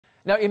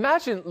Now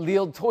imagine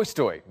Leo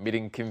Tolstoy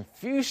meeting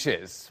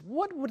Confucius.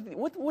 What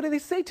do they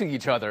say to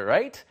each other,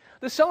 right?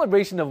 The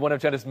celebration of one of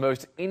China's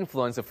most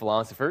influential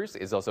philosophers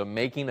is also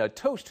making a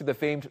toast to the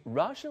famed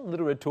Russian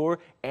literator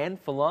and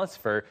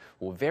philosopher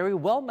who very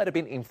well might have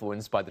been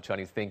influenced by the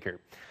Chinese thinker.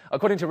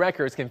 According to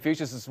records,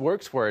 Confucius's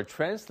works were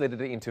translated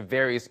into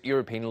various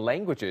European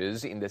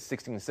languages in the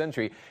 16th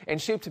century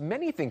and shaped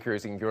many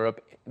thinkers in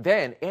Europe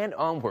then and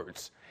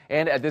onwards.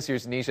 And at this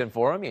year's Nishan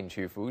Forum in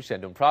Qufu,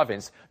 Shandong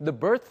Province, the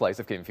birthplace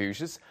of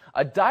Confucius,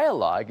 a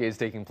dialogue is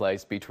taking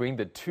place between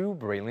the two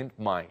brilliant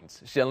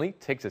minds. Shenli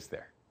takes us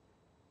there.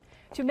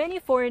 To many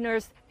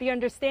foreigners, the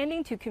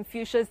understanding to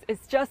Confucius is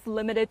just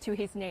limited to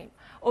his name,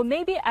 or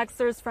maybe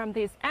excerpts from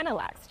his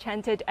Analects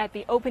chanted at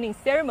the opening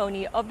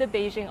ceremony of the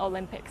Beijing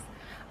Olympics.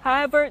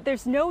 However,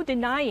 there's no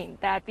denying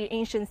that the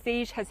ancient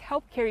sage has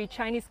helped carry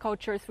Chinese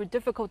culture through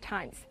difficult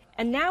times.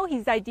 And now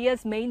his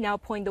ideas may now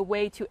point the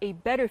way to a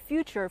better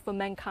future for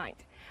mankind.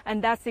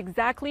 And that's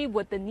exactly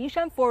what the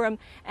Nishan Forum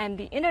and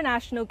the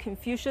International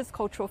Confucius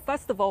Cultural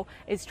Festival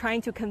is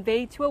trying to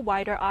convey to a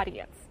wider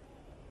audience.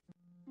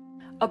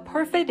 A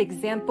perfect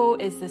example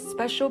is the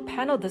special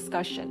panel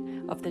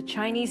discussion of the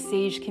Chinese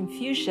sage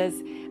Confucius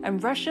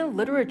and Russian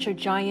literature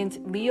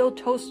giant Leo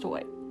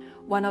Tolstoy,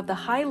 one of the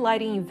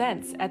highlighting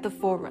events at the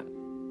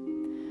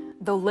forum.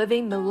 Though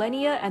living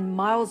millennia and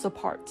miles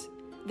apart,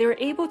 they're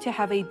able to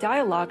have a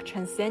dialogue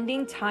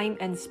transcending time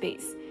and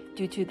space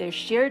due to their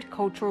shared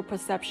cultural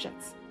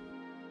perceptions.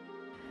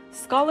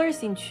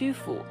 Scholars in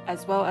Qufu,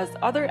 as well as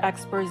other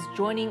experts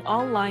joining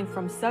online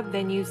from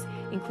sub-venues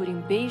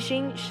including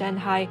Beijing,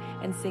 Shanghai,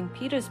 and St.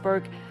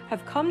 Petersburg,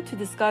 have come to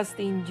discuss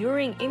the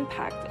enduring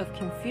impact of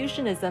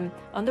Confucianism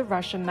on the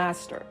Russian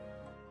master.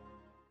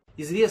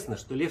 Известно,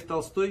 что Лев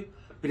Толстой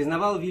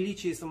признавал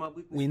величие и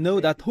самобытность. We know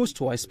that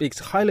Tolstoy speaks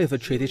highly of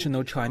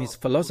traditional Chinese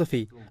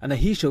philosophy, and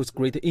he shows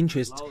great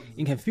interest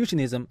in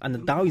Confucianism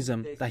and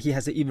Taoism that he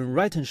has even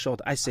written short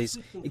essays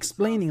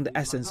explaining the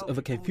essence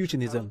of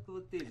Confucianism.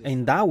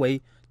 In that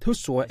way,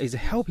 Tolstoy is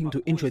helping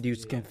to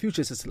introduce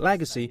Confucius'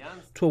 legacy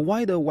to a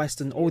wider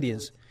Western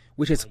audience,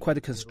 which is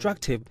quite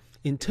constructive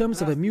in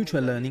terms of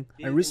mutual learning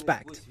and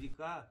respect.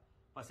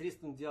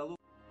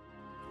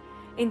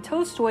 In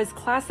Tolstoy's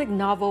classic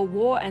novel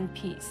War and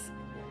Peace,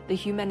 the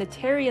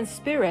humanitarian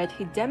spirit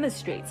he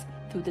demonstrates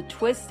through the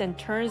twists and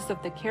turns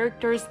of the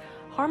characters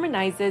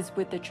harmonizes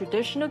with the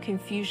traditional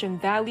Confucian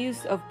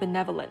values of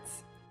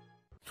benevolence.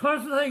 他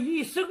是他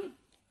一生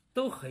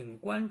都很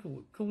关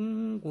注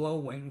中国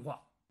文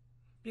化。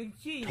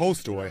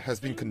 Tolstoy has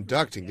been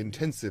conducting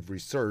intensive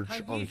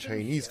research on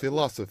Chinese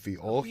philosophy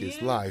all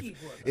his life,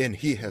 and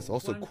he has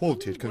also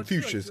quoted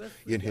Confucius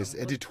in his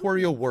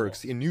editorial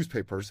works in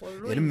newspapers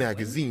and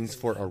magazines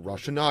for a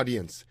Russian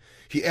audience.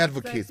 He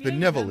advocates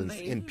benevolence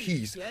and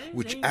peace,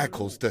 which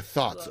echoes the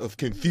thoughts of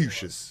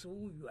Confucius.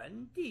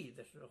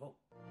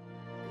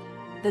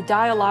 The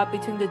dialogue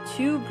between the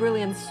two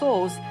brilliant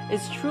souls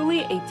is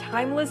truly a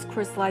timeless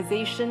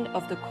crystallization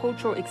of the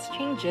cultural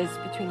exchanges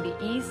between the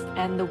East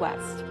and the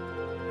West.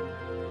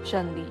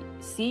 沈李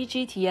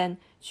CGTN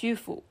曲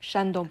阜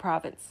Shandong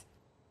Province